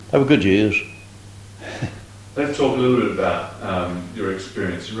They were good years. Let's talk a little bit about your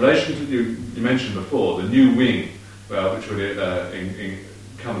experience. In relation to, you mentioned before, the new wing, which would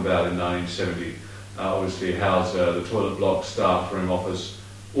come about in 1970, obviously house the toilet block, staff room, office,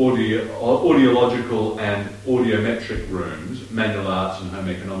 audiological and audiometric rooms, manual arts and home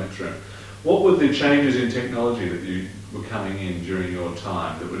economics room. What were the changes in technology that you were coming in during your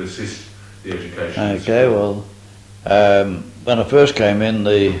time that would assist the education? Okay, well, when I first came in,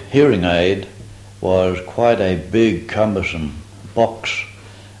 the hearing aid was quite a big, cumbersome box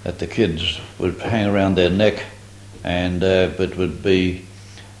that the kids would hang around their neck, and it would be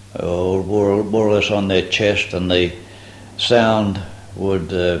more or less on their chest, and the sound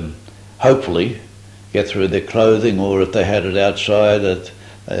would hopefully get through their clothing, or if they had it outside,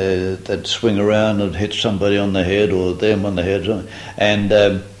 they'd swing around and hit somebody on the head or them on the head. And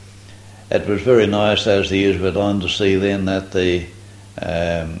it was very nice as the years went on to see then that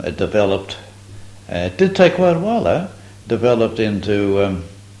it developed. It did take quite a while though. Developed into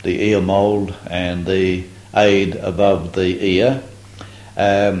the ear mould and the aid above the ear.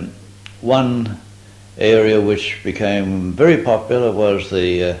 One area which became very popular was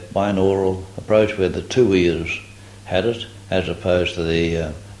the binaural approach, where the two ears had it as opposed to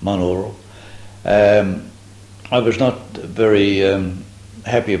the monaural. I was not very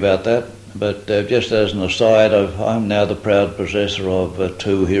happy about that, but just as an aside, I'm now the proud possessor of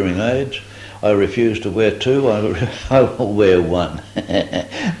 2 hearing aids. I refuse to wear 2, I will wear 1.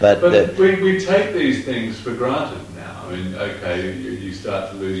 but we take these things for granted now. I mean, okay, you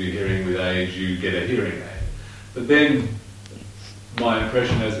start to lose your hearing with age, you get a hearing aid. But then my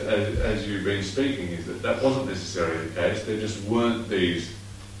impression as you've been speaking is that wasn't necessarily the case. There just weren't these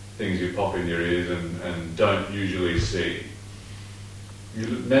things you pop in your ears and don't usually see. You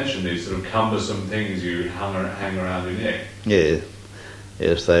mentioned these sort of cumbersome things you hang around your neck. Yeah,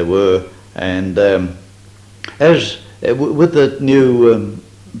 yes, they were. And as with the new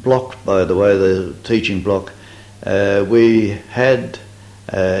block, by the way, the teaching block, we had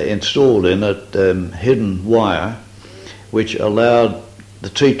installed in it hidden wire, which allowed the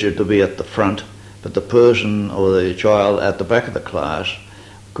teacher to be at the front, but the person or the child at the back of the class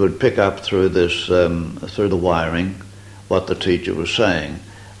could pick up through this through the wiring what the teacher was saying.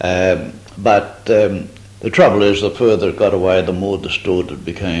 But the trouble is, the further it got away, the more distorted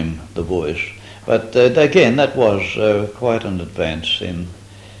became the voice. But again, that was quite an advance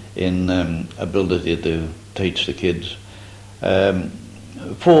in ability to teach the kids.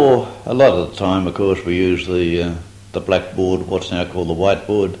 For a lot of the time, of course, we used the blackboard, what's now called the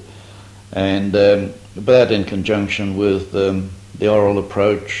whiteboard, and that in conjunction with the oral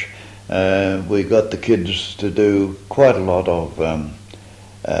approach, we got the kids to do quite a lot of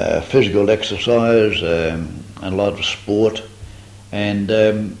physical exercise and a lot of sport, and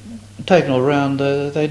taken all around, they